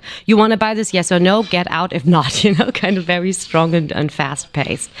just like, you want to buy this, yes or no, get out if not, you know, kind of very strong and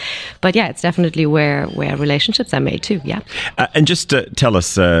fast-paced. But yeah, it's definitely where relationships are made too. Yeah. And just to tell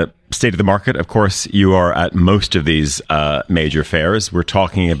us, state of the market. Of course, you are at most of these major fairs. We're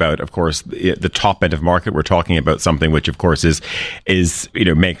talking about, of course, the top end of market. We're talking about something which, of course, is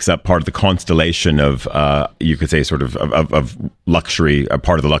makes up part of the constellation of you could say sort of luxury, a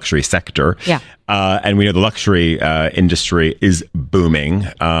part of the luxury sector. Yeah. And we know the luxury industry is booming.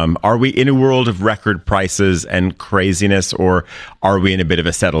 Are we in a world of record prices and craziness, or are we in a bit of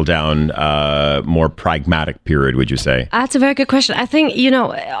a settle down, more pragmatic period, would you say? That's a very good question. I think,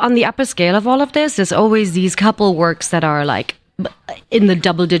 on the upper scale of all of this, there's always these couple works that are like in the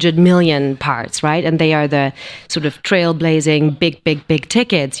double-digit million parts, right? And they are the sort of trailblazing, big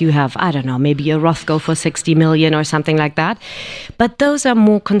tickets. You have, I don't know, maybe a Rothko for 60 million or something like that. But those are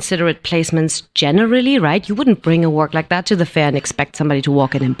more considerate placements generally, right? You wouldn't bring a work like that to the fair and expect somebody to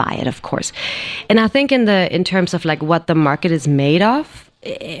walk in and buy it, of course. And I think in terms of like what the market is made of,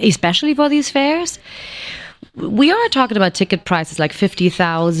 especially for these fairs, we are talking about ticket prices like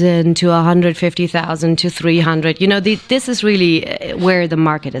 50,000 to 150,000 to 300. This is really where the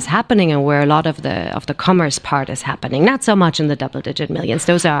market is happening and where a lot of the commerce part is happening. Not so much in the double-digit millions.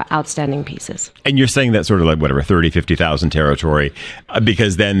 Those are outstanding pieces. And you're saying that sort of like 50,000 territory,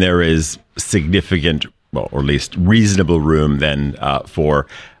 because then there is significant, well, or at least reasonable room then for,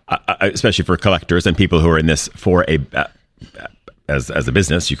 especially for collectors and people who are in this for a as a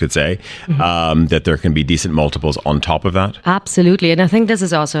business, you could say, that there can be decent multiples on top of that? Absolutely. And I think this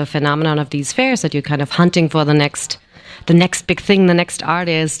is also a phenomenon of these fairs, that you're kind of hunting for the next big thing, the next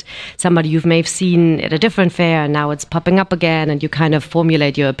artist, somebody you may have seen at a different fair, and now it's popping up again, and you kind of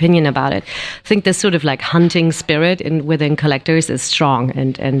formulate your opinion about it. I think this sort of like hunting spirit within collectors is strong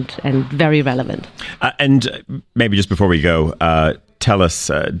and very relevant. And maybe just before we go, tell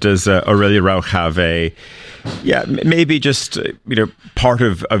us, does Aurelia Rauch have maybe just part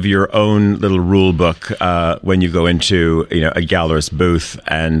of your own little rule book when you go into a gallerist booth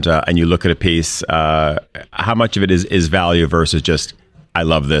and you look at a piece? How much of it is value versus just, I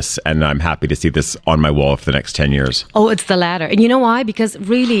love this and I'm happy to see this on my wall for the next 10 years? Oh, it's the latter. And you know why? Because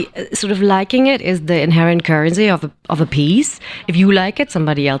really sort of liking it is the inherent currency of a piece. If you like it,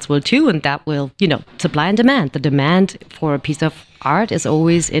 somebody else will too. And that will, supply and demand. The demand for a piece of art is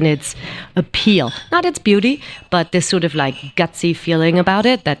always in its appeal, not its beauty, but this sort of like gutsy feeling about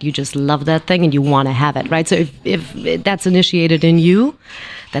it that you just love that thing and you want to have it, right? So if that's initiated in you,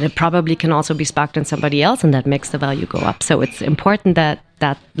 then it probably can also be sparked in somebody else, and that makes the value go up. So it's important that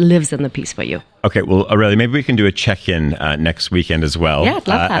lives in the piece for you. Okay, well, Aurelia, maybe we can do a check-in next weekend as well. Yeah, I'd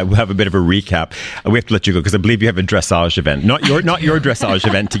love that. We'll have a bit of a recap. We have to let you go because I believe you have a dressage event. Not your dressage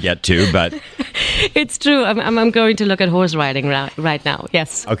event to get to, but... It's true. I'm going to look at horse riding right now,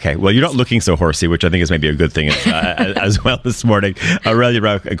 yes. Okay, well, you're not looking so horsey, which I think is maybe a good thing as well this morning. Aurelia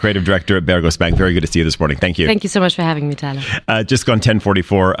Rauch, a creative director at Bergos Bank. Very good to see you this morning. Thank you. Thank you so much for having me, Tyler. Just gone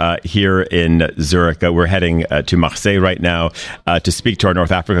 10:44 here in Zurich. We're heading to Marseille right now to speak to our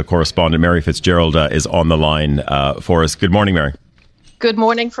North Africa correspondent. Mary Fitzgerald is on the line for us. Good morning, Mary. Good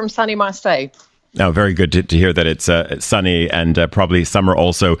morning from sunny Marseille. Now, very good to hear that it's sunny and probably summer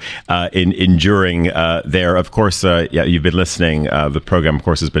also enduring there. Of course, you've been listening. The program, of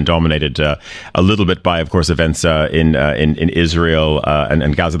course, has been dominated a little bit by, of course, events in Israel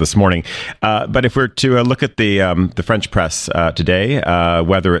and Gaza this morning. But if we're to look at the French press today,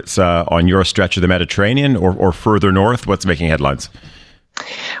 whether it's on your stretch of the Mediterranean or further north, what's making headlines?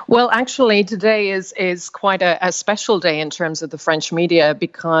 Well, actually, today is quite a special day in terms of the French media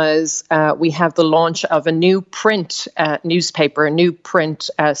because we have the launch of a new print newspaper, a new print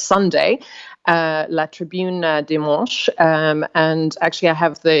Sunday, La Tribune Dimanche. And actually, I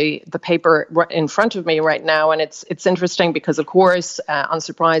have the paper in front of me right now, and it's interesting because, of course,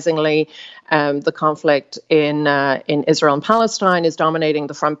 unsurprisingly, the conflict in Israel and Palestine is dominating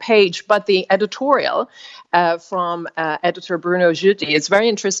the front page, but the editorial from editor Bruno Jeudi is very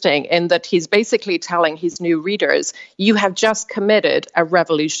interesting in that he's basically telling his new readers, you have just committed a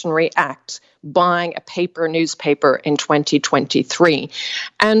revolutionary act, buying a paper newspaper in 2023.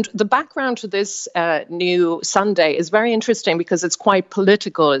 And the background to this new Sunday is very interesting because it's quite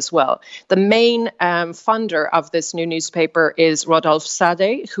political as well. The main funder of this new newspaper is Rodolphe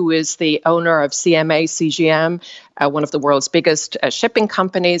Sade, who is the owner of CMA CGM, one of the world's biggest shipping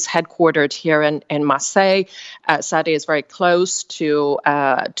companies, headquartered here in Marseille. Sade is very close to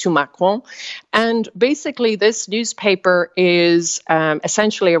Macron. And basically, this newspaper is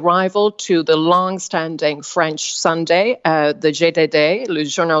essentially a rival to the long-standing French Sunday, the GDD, Le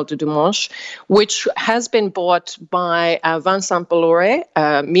Journal du Dimanche, which has been bought by Vincent Bolloré,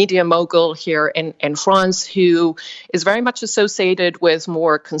 a media mogul here in France, who is very much associated with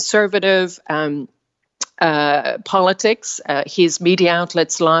more conservative politics. His media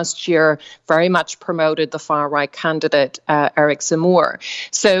outlets last year very much promoted the far-right candidate, Eric Zemmour.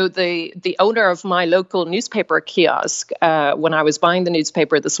 So the owner of my local newspaper kiosk, when I was buying the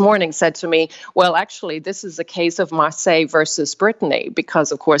newspaper this morning, said to me, well, actually, this is a case of Marseille versus Brittany,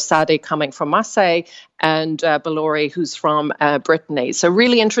 because, of course, Sade coming from Marseille and Bolloré, who's from Brittany. So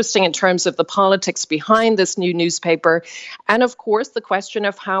really interesting in terms of the politics behind this new newspaper. And, of course, the question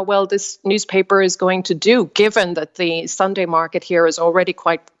of how well this newspaper is going to do, given that the Sunday market here is already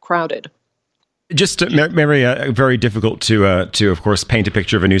quite crowded. Just, Mary, very difficult to, of course, paint a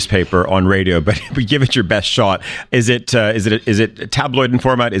picture of a newspaper on radio, but give it your best shot. Is it tabloid in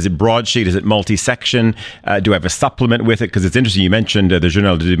format? Is it broadsheet? Is it multi-section? Do I have a supplement with it? Because it's interesting. You mentioned the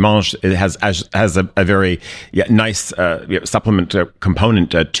Journal du Dimanche. It has a very nice supplement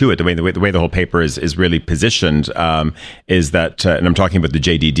component to it. The way the whole paper is really positioned is that, and I'm talking about the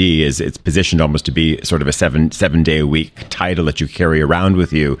JDD, it's positioned almost to be sort of a seven day a week title that you carry around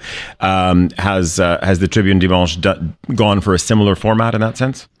with you. Has the Tribune Dimanche gone for a similar format in that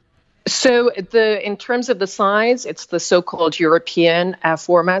sense? So in terms of the size, it's the so-called European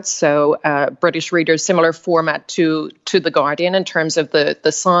format. So British readers, similar format to The Guardian in terms of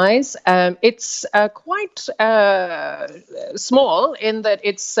the size. It's quite small in that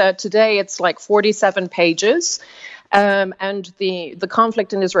it's today it's like 47 pages. And the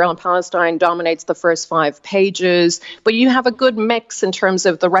conflict in Israel and Palestine dominates the first 5 pages, but you have a good mix in terms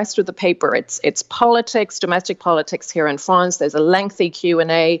of the rest of the paper. It's politics, domestic politics here in France. There's a lengthy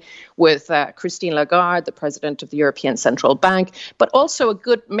Q&A with Christine Lagarde, the president of the European Central Bank, but also a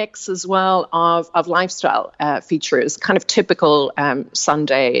good mix as well of lifestyle features, kind of typical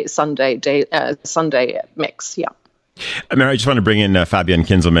Sunday mix. Yeah. Mary, I just want to bring in Fabienne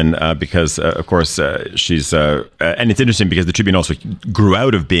Kinzelman because, of course, she's, and it's interesting because the Tribune also grew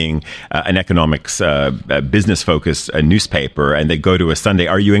out of being an economics, business-focused newspaper, and they go to a Sunday.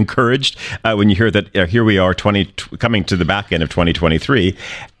 Are you encouraged when you hear that here we are coming to the back end of 2023,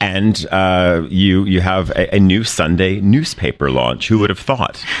 and you have a new Sunday newspaper launch? Who would have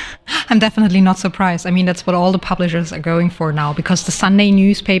thought? I'm definitely not surprised. I mean, that's what all the publishers are going for now, because the Sunday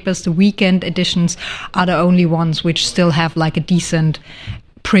newspapers, the weekend editions, are the only ones which still have like a decent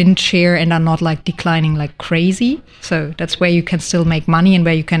print share and are not like declining like crazy. So that's where you can still make money and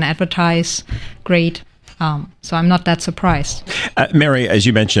where you can advertise great. So I'm not that surprised. Mary, as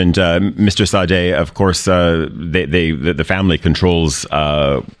you mentioned, Mr. Sade, of course, the family controls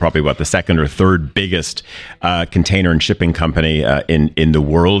probably the second or third biggest container and shipping company in the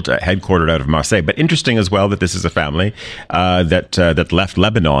world, headquartered out of Marseille. But interesting as well that this is a family that left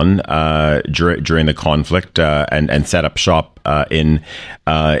Lebanon during the conflict and set up shop in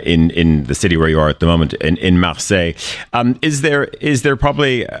the city where you are at the moment in Marseille. Is there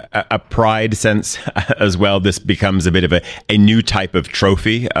probably a pride sense as well? This becomes a bit of a new type of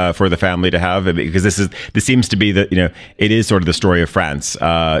trophy for the family to have, because this seems to be it is sort of the story of France,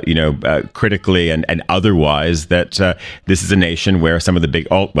 critically and otherwise, that this is a nation where some of the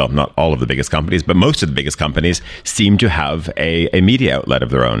not all of the biggest companies, but most of the biggest companies seem to have a media outlet of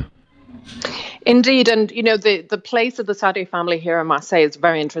their own. Indeed. And, the place of the Sade family here in Marseille is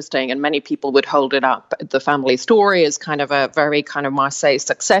very interesting, and many people would hold it up. The family story is kind of a very kind of Marseille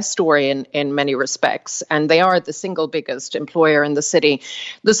success story in many respects, and they are the single biggest employer in the city.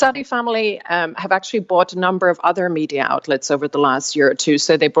 The Sade family have actually bought a number of other media outlets over the last year or two.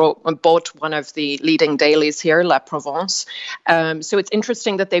 So they bought one of the leading dailies here, La Provence. So it's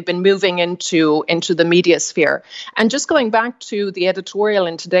interesting that they've been moving into the media sphere. And just going back to the editorial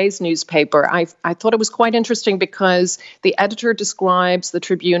in today's newspaper, I thought it was quite interesting because the editor describes the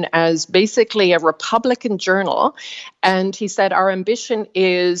Tribune as basically a Republican journal. And he said, our ambition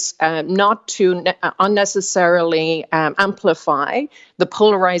is not to unnecessarily amplify the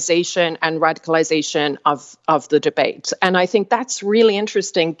polarization and radicalization of the debate. And I think that's really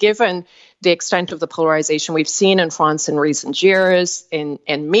interesting, given the extent of the polarization we've seen in France in recent years in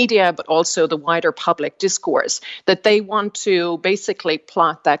media, but also the wider public discourse, that they want to basically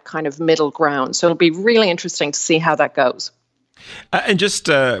plot that kind of middle ground. So it'll be really interesting to see how that goes. And just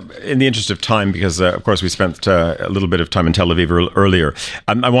in the interest of time, because, of course, we spent a little bit of time in Tel Aviv earlier,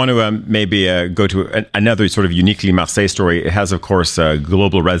 I want to maybe go to another sort of uniquely Marseille story. It has, of course,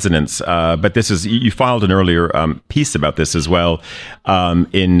 global resonance, but this is, you filed an earlier piece about this as well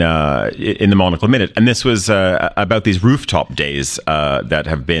in the Monocle Minute. And this was about these rooftop days that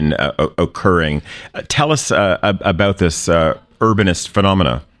have been occurring. Tell us about this urbanist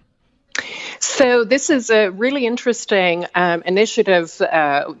phenomena. So this is a really interesting initiative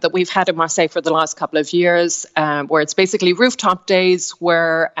that we've had in Marseille for the last couple of years, where it's basically rooftop days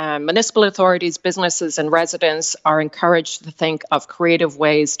where municipal authorities, businesses and residents are encouraged to think of creative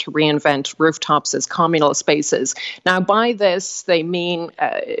ways to reinvent rooftops as communal spaces. Now, by this, they mean,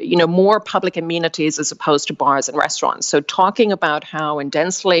 more public amenities as opposed to bars and restaurants. So talking about how in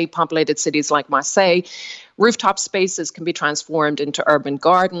densely populated cities like Marseille, rooftop spaces can be transformed into urban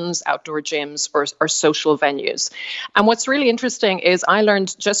gardens, outdoor gyms, or social venues. And what's really interesting is I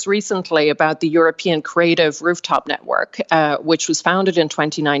learned just recently about the European Creative Rooftop Network, which was founded in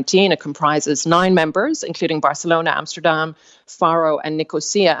 2019. It comprises 9 members, including Barcelona, Amsterdam, Faro, and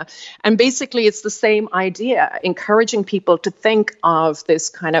Nicosia. And basically, it's the same idea, encouraging people to think of this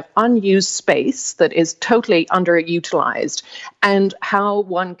kind of unused space that is totally underutilized and how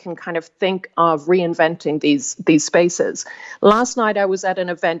one can kind of think of reinventing these spaces. Last night, I was at an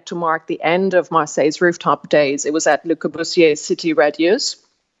event to mark the end of Marseille's rooftop days. It was at Le Corbusier City Radius,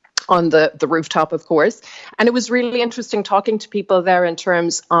 on the rooftop, of course. And it was really interesting talking to people there in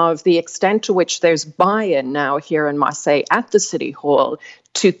terms of the extent to which there's buy-in now here in Marseille at the City Hall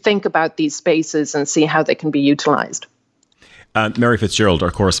to think about these spaces and see how they can be utilized. Mary Fitzgerald, our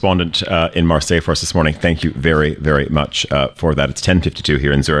correspondent in Marseille for us this morning, thank you very, very much for that. It's 10:52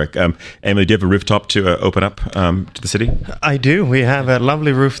 here in Zurich. Emily, do you have a rooftop to open up to the city? I do. We have a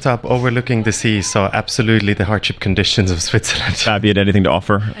lovely rooftop overlooking the sea, so absolutely the hardship conditions of Switzerland. Fabian, anything to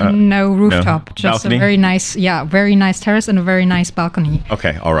offer? No rooftop, no. just balcony? A very nice terrace and a very nice balcony.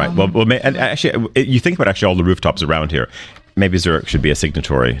 Okay, all right. And actually, you think about all the rooftops around here. Maybe Zurich should be a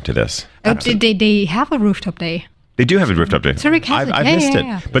signatory to this. They have a rooftop day. They do have a rooftop day. Zurich has it. I've missed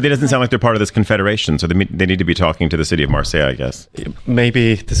it. But it doesn't sound like they're part of this confederation, so they need to be talking to the city of Marseille, I guess.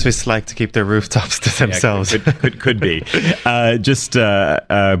 Maybe the Swiss like to keep their rooftops to themselves. Could be. Just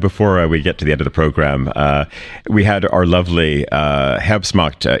before we get to the end of the program, we had our lovely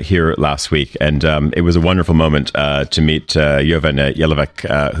Herbstmarkt here last week, and it was a wonderful moment to meet Jovan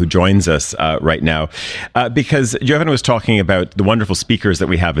Jelevek, who joins us right now, because Jovan was talking about the wonderful speakers that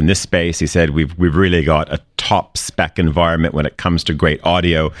we have in this space. He said we've really got a top spec environment when it comes to great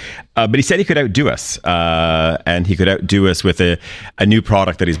audio, but he said he could outdo us, and he could outdo us with a new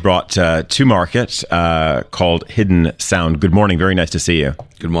product that he's brought to market called Hidden Sound. Good morning, very nice to see you.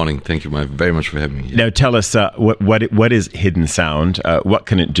 Good morning, thank you very much for having me. Now tell us what is Hidden Sound, what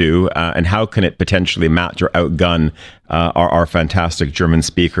can it do, and how can it potentially match or outgun our fantastic German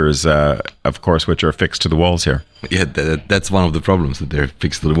speakers, of course, which are fixed to the walls here. Yeah, that's one of the problems, that they're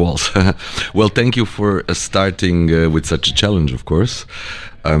fixed to the walls. Well, thank you for starting with such a challenge, of course,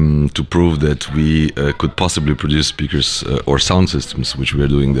 to prove that we could possibly produce speakers or sound systems, which we are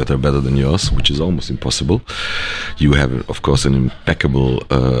doing, that are better than yours, which is almost impossible. You have, of course, an impeccable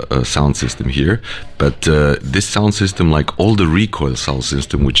sound system here, but this sound system, like all the recoil sound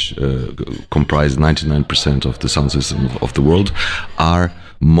system, which comprise 99% of the sound system of the world, are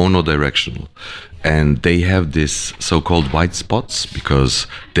monodirectional. And they have this so-called white spots because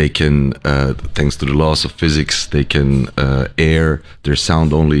they can, thanks to the laws of physics, they can air their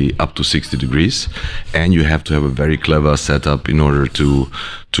sound only up to 60 degrees. And you have to have a very clever setup in order to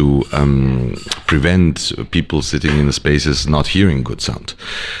prevent people sitting in the spaces not hearing good sound.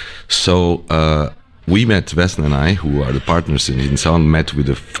 So we met, Vesna and I, who are the partners in Hidden Sound, met with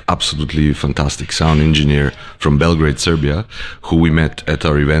an absolutely fantastic sound engineer from Belgrade, Serbia, who we met at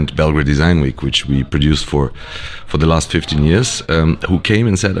our event, Belgrade Design Week, which we produced for the last 15 years, who came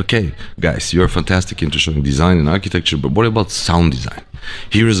and said, okay, guys, you're fantastic into showing design and architecture, but what about sound design?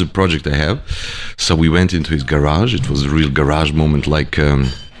 Here is a project I have. So we went into his garage. It was a real garage moment, like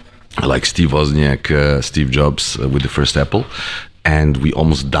Steve Wozniak, Steve Jobs with the first Apple. And we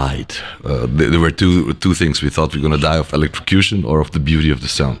almost died. There were two things. We thought we were going to die of electrocution or of the beauty of the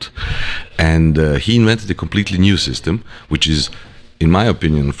sound. And he invented a completely new system, which is, in my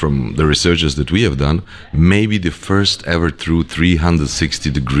opinion, from the researches that we have done, maybe the first ever true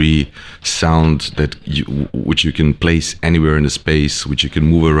 360-degree sound which you can place anywhere in the space, which you can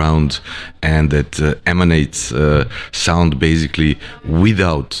move around, and that emanates sound basically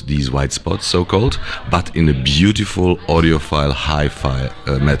without these white spots, so-called, but in a beautiful audiophile, hi-fi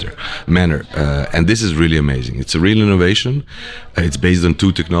manner. And this is really amazing. It's a real innovation. It's based on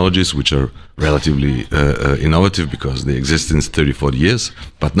two technologies which are relatively innovative because they exist since 30-40 years,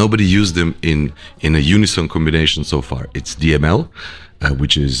 but nobody used them in a unison combination so far. It's DML,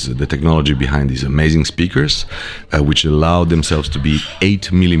 which is the technology behind these amazing speakers, which allow themselves to be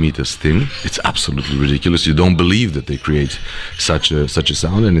 8 millimeters thin. It's absolutely ridiculous. You don't believe that they create such a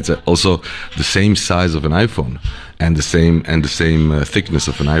sound, and it's also the same size of an iPhone and the same thickness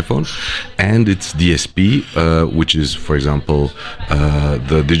of an iPhone. And it's DSP, which is, for example,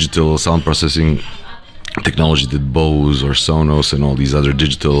 the digital sound processing technology that Bose or Sonos and all these other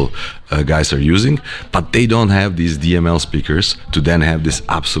digital guys are using, but they don't have these DML speakers to then have this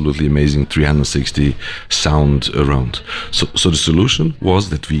absolutely amazing 360 sound around. So the solution was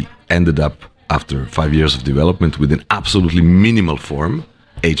that we ended up, after 5 years of development, with an absolutely minimal form,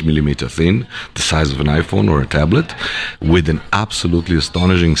 8 millimeter thin, the size of an iPhone or a tablet, with an absolutely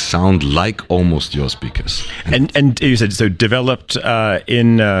astonishing sound, like almost your speakers. And you said so developed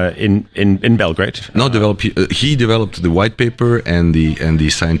in Belgrade. No, he developed the white paper and the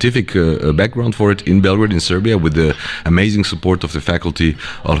scientific background for it in Belgrade, in Serbia, with the amazing support of the faculty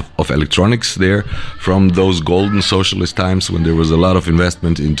of electronics there, from those golden socialist times when there was a lot of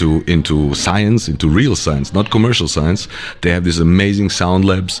investment into science, into real science, not commercial science. They have this amazing sound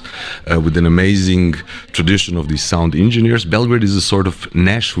labs with an amazing tradition of these sound engineers. Belgrade is a sort of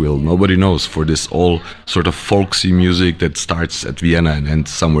Nashville, nobody knows, for this all sort of folksy music that starts at Vienna and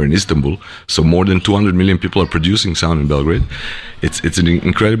ends somewhere in Istanbul. So more than 200 million people are producing sound in Belgrade. It's an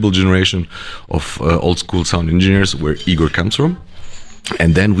incredible generation of old school sound engineers, where Igor comes from.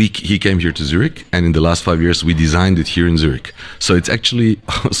 And then he came here to Zurich, and in the last 5 years we designed it here in Zurich. So it's actually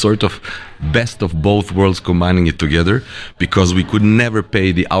sort of best of both worlds, combining it together, because we could never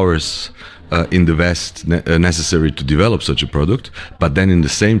pay the hours in the West necessary to develop such a product, but then in the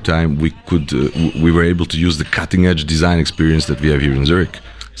same time we were able to use the cutting edge design experience that we have here in Zurich.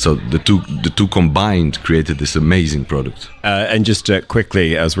 So the two combined created this amazing product. And just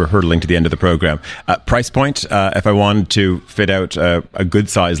quickly, as we're hurtling to the end of the program, price point, if I wanted to fit out a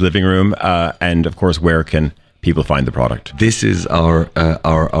good-sized living room, and of course, where can people find the product? This is our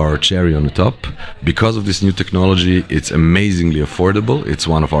cherry on the top. Because of this new technology, it's amazingly affordable. It's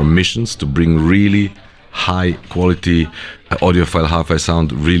one of our missions to bring really high quality audiophile hi-fi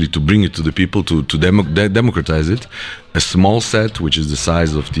sound, really to bring it to the people, to democratize it. A small set, which is the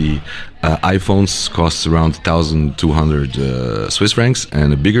size of the iPhones, costs around 1,200 Swiss francs,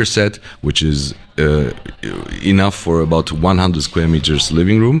 and a bigger set, which is enough for about 100 square meters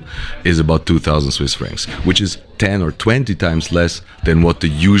living room, is about 2,000 Swiss francs, which is 10 or 20 times less than what the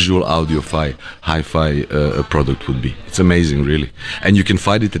usual audiophile hi-fi product would be. It's amazing, really. And you can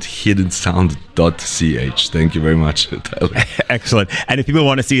find it at hiddensound.ch. Thank you very much, Tyler. Excellent. And if people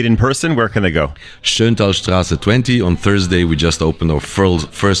want to see it in person, where can they go? Schöntalstraße 20. On Thursday, we just opened our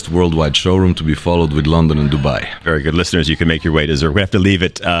first worldwide showroom, to be followed with London and Dubai. Very good. Listeners, you can make your way to Zurich. We have to leave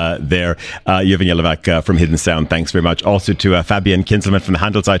it there. Jürgen Jelevak from Hidden Sound, thanks very much. Also to Fabian Kinzelmann from the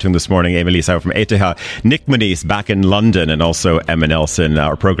Handelszeitung this morning, Emily Sauer from ETH, Nick Moniz back in London, and also Emma Nelson.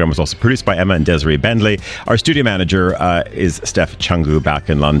 Our program was also produced by Emma and Desiree Bentley. Our studio manager is Steph Chungu back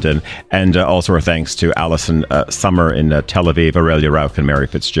in London. And also our thanks to Alison Summer in Tel Aviv, Aurelia Rauch and Mary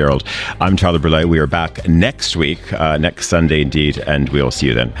Fitzgerald. I'm Tyler Brulé. We are back next week, next Sunday indeed, and we'll see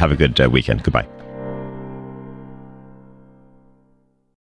you then. Have a good weekend. Goodbye.